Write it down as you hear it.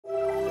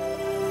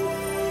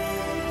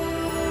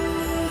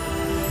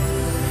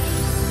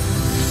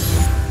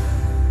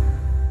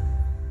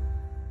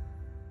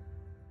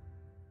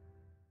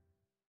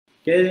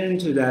Get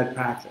into that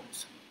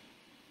practice.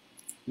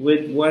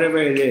 With whatever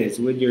it is,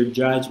 with your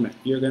judgment.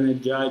 You're going to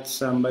judge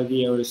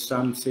somebody or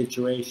some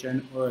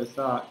situation or a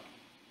thought.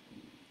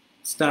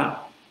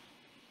 Stop.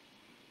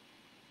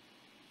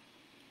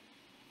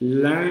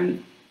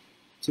 Learn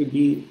to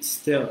be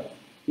still.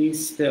 Be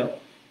still.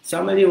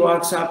 Somebody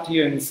walks up to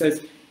you and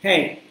says,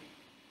 hey,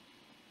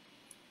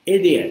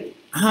 idiot,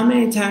 how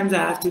many times I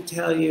have to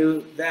tell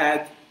you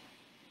that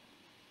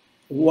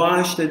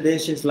wash the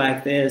dishes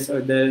like this,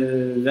 or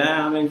that?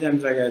 How many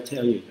times I gotta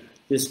tell you that?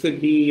 This could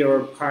be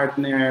your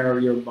partner or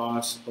your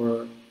boss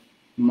or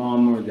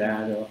mom or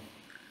dad.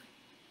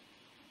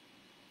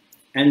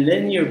 And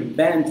then you're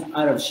bent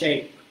out of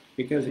shape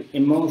because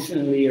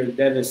emotionally you're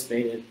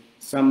devastated.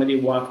 Somebody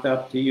walked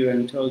up to you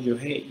and told you,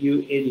 hey, you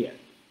idiot.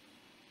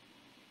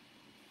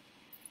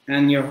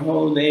 And your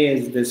whole day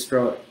is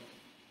destroyed.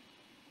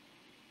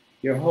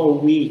 Your whole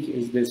week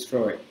is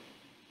destroyed.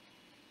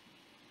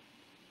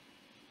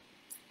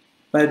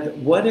 But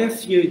what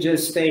if you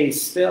just stay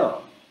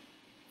still?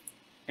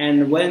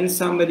 And when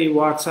somebody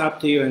walks up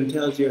to you and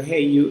tells you,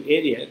 hey, you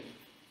idiot,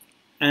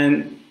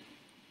 and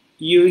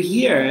you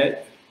hear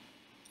it,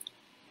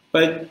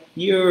 but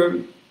you're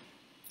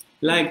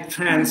like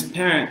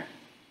transparent.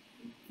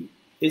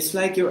 It's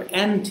like you're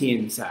empty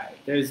inside.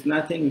 There's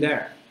nothing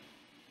there.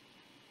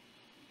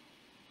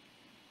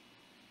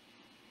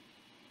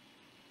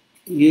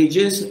 You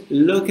just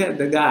look at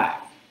the guy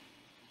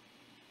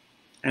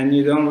and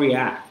you don't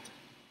react.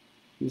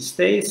 You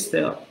stay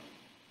still.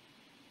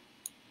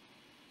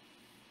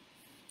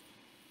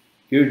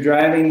 You're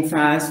driving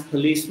fast,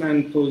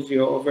 policeman pulls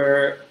you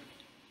over,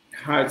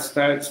 heart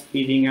starts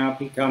beating up,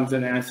 he comes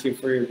and asks you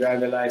for your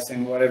driver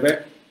license,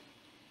 whatever.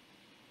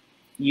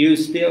 You're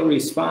still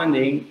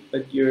responding,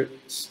 but you're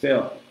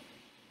still.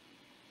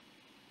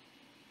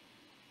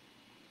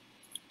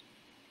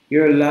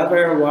 Your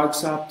lover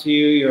walks up to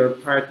you, your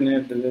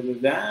partner, da, da, da,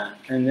 da,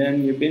 and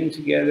then you've been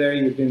together,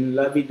 you've been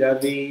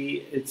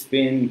lovey-dovey, it's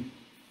been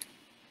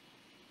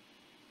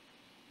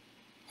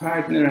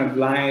partner of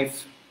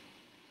life.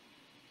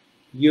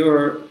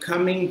 Your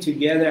coming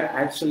together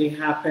actually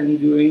happened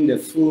during the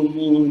full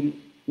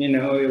moon. You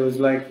know, it was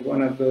like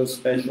one of those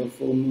special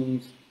full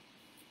moons.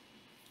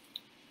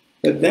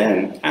 But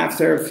then,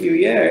 after a few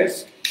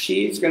years,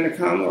 she's going to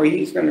come or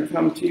he's going to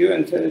come to you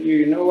and tell you,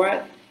 you know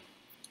what?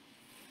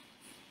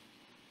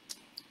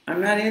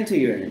 I'm not into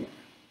you anymore.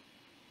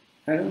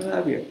 I don't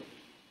love you.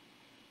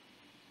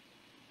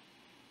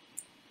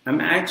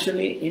 I'm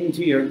actually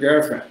into your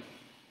girlfriend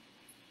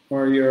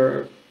or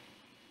your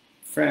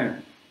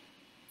friend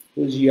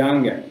who's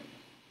younger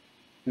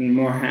and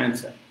more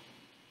handsome.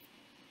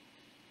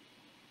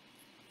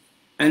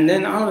 And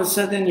then all of a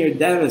sudden you're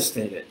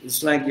devastated.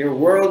 It's like your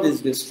world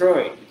is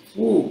destroyed.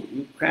 Ooh,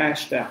 you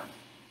crash down.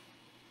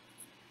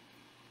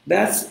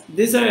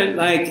 These are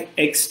like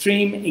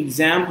extreme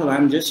examples.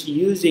 I'm just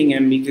using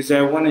them because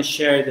I want to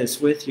share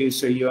this with you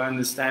so you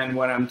understand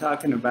what I'm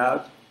talking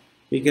about.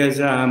 Because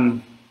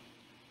the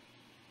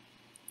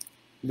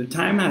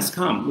time has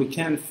come. We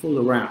can't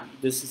fool around.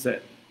 This is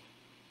it.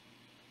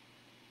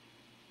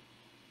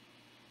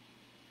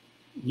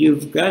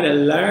 You've got to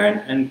learn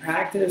and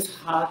practice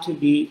how to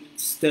be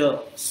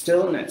still.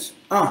 Stillness.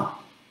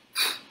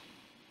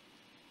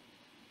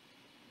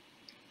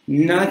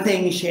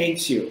 Nothing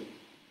shakes you.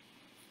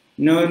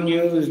 No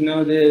news,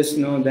 no this,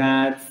 no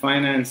that,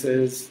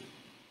 finances,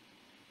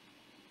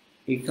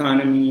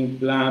 economy,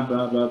 blah,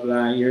 blah, blah,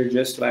 blah. You're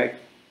just like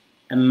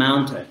a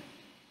mountain.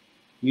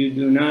 You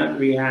do not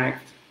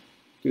react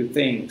to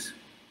things.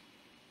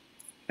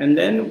 And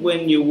then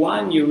when you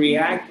want, you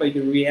react, but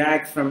you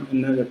react from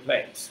another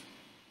place.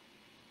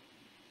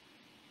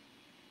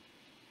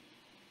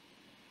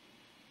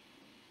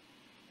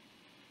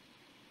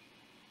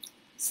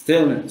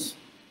 Stillness.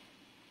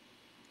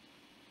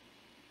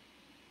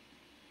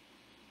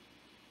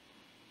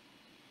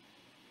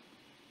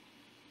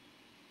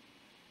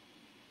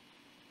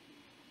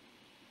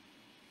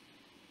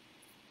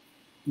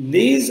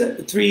 These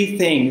three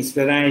things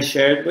that I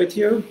shared with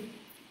you,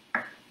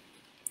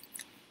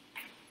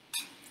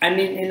 I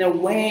mean, in a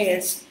way,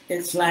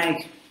 it's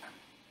like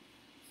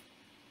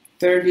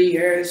 30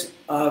 years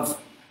of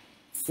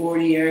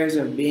 40 years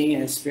of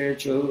being a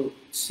spiritual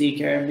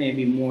seeker,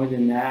 maybe more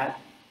than that.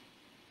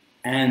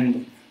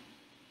 And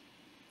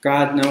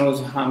God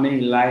knows how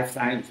many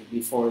lifetimes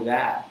before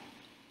that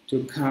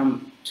to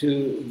come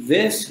to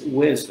this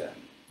wisdom,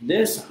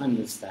 this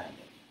understanding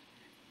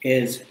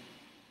is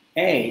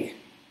A,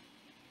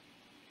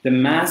 the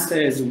master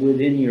is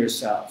within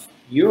yourself.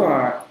 You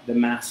are the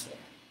master.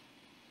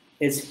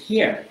 It's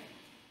here.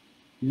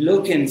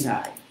 Look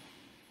inside.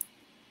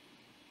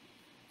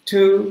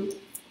 2,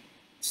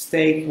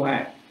 stay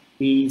quiet.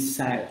 Be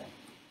silent.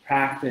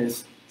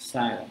 Practice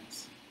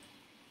silence.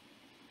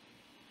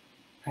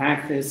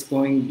 Practice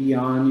going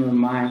beyond your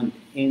mind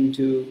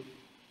into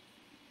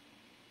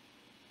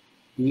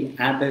the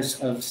abyss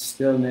of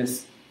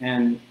stillness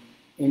and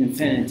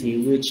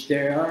infinity, which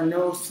there are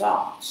no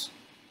thoughts.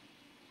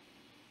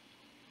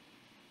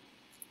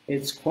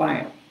 It's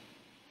quiet.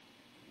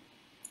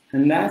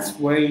 And that's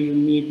where you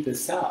meet the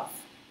self.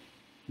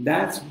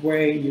 That's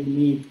where you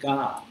meet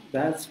God.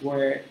 That's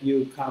where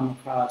you come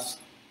across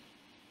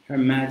Her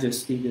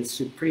Majesty the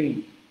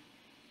Supreme,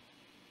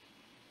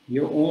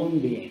 your own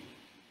being.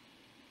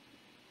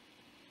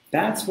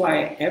 That's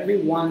why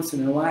every once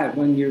in a while,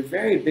 when you're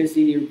very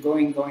busy, you're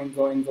going,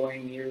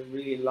 you're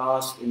really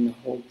lost in the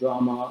whole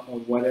drama or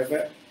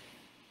whatever,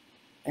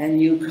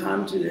 and you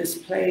come to this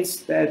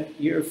place that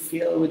you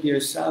feel with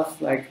yourself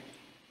like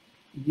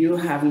you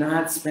have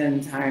not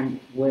spent time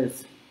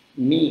with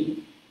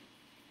me.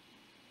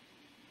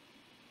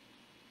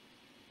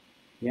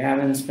 You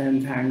haven't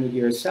spent time with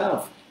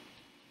yourself.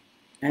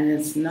 And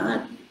it's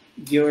not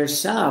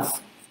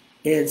yourself,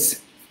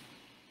 it's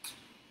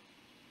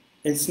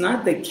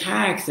not the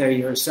character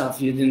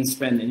yourself, you didn't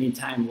spend any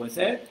time with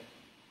it.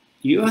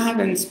 You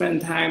haven't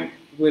spent time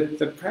with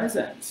the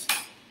presence,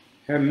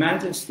 Her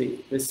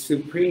Majesty, the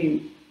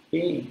Supreme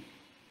Being,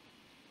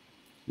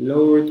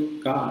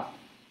 Lord God.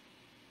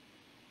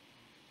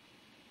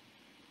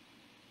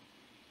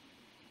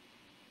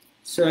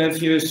 So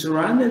if you're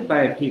surrounded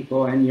by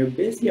people and you're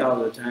busy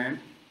all the time,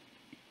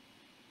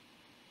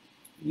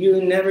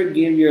 you never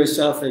give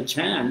yourself a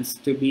chance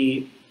to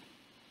be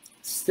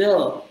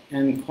still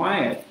and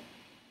quiet,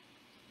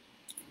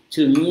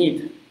 to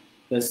meet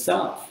the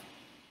self,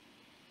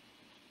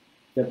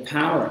 the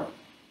power,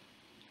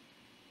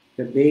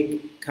 the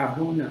big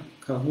kahuna,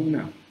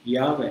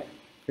 Yahweh,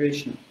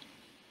 Krishna,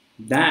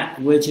 that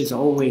which is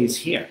always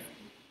here.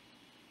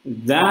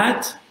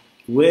 That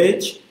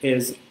which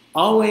is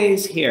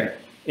always here.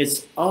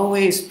 It's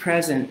always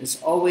present. It's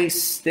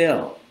always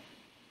still.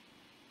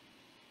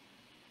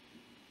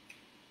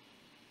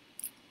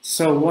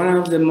 So one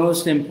of the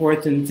most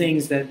important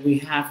things that we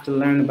have to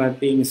learn about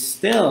being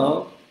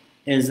still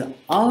is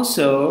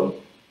also,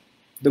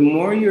 the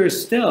more you're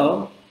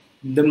still,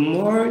 the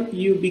more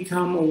you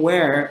become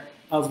aware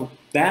of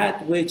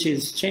that which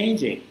is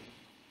changing.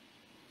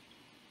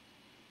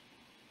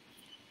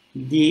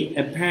 The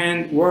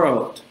apparent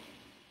world,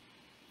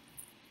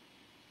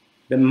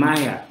 the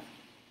Maya,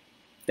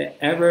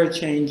 the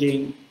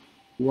ever-changing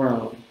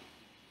world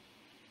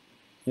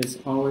is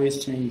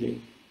always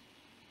changing.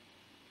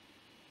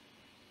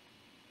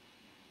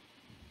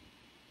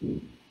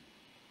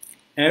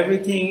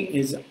 Everything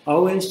is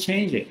always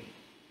changing.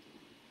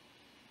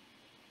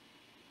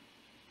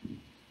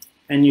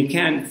 And you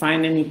can't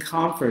find any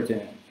comfort in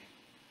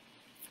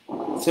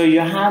it. So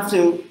you have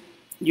to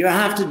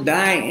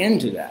die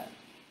into that.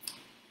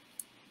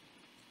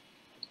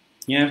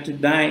 You have to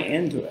die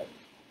into it.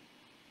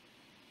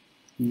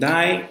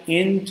 Die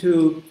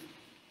into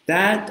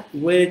that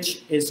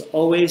which is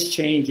always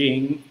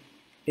changing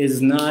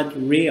is not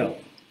real.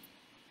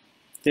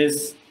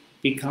 This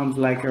becomes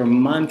like a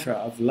mantra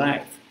of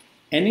life.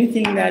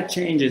 Anything that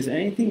changes,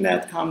 anything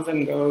that comes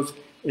and goes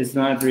is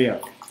not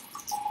real.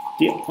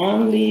 The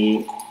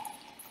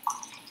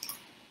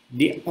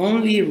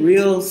only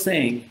real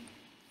thing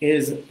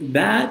is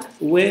that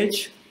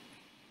which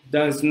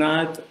does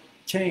not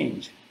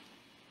change,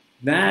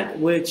 that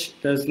which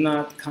does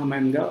not come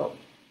and go.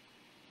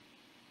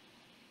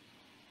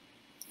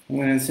 I'm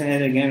going to say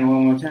it again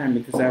one more time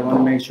because I want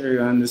to make sure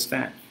you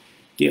understand.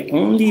 The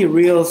only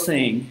real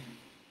thing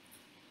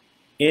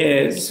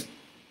is,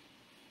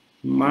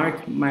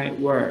 mark my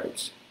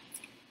words,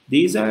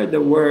 these are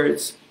the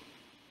words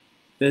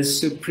the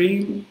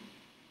Supreme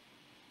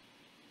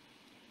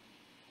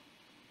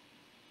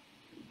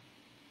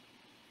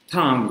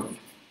tongue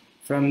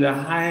from the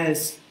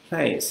highest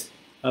place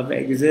of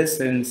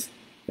existence,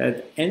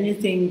 that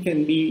anything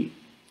can be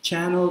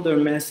channeled or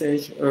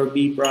message or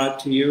be brought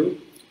to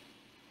you.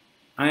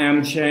 I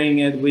am sharing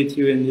it with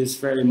you in this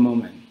very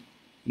moment.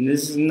 And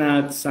this is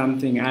not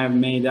something I've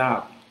made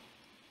up.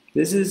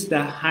 This is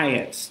the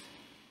highest,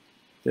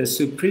 the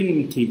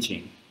supreme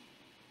teaching.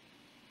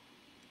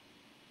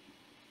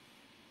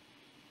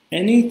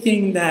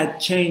 Anything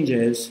that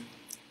changes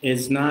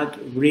is not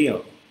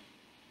real.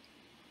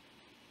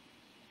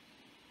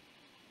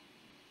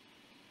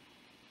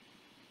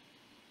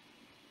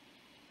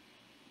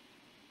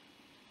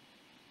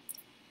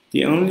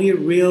 The only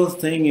real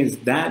thing is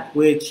that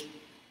which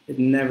it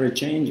never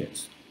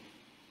changes.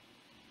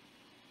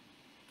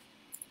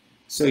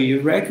 So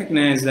you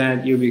recognize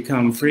that, you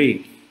become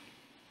free.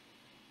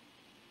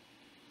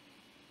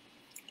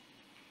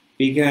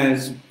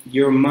 Because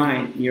your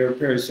mind, your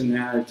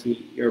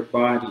personality, your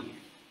body,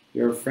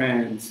 your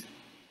friends,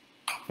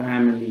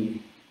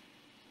 family,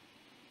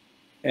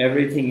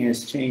 everything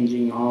is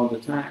changing all the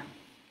time.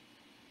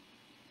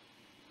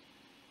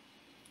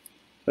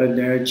 But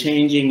they're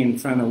changing in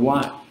front of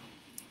what?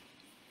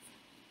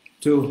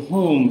 To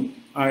whom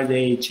are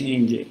they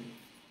changing?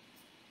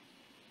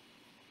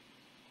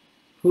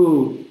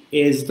 Who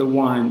is the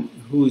one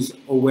who's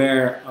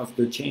aware of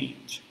the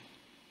change?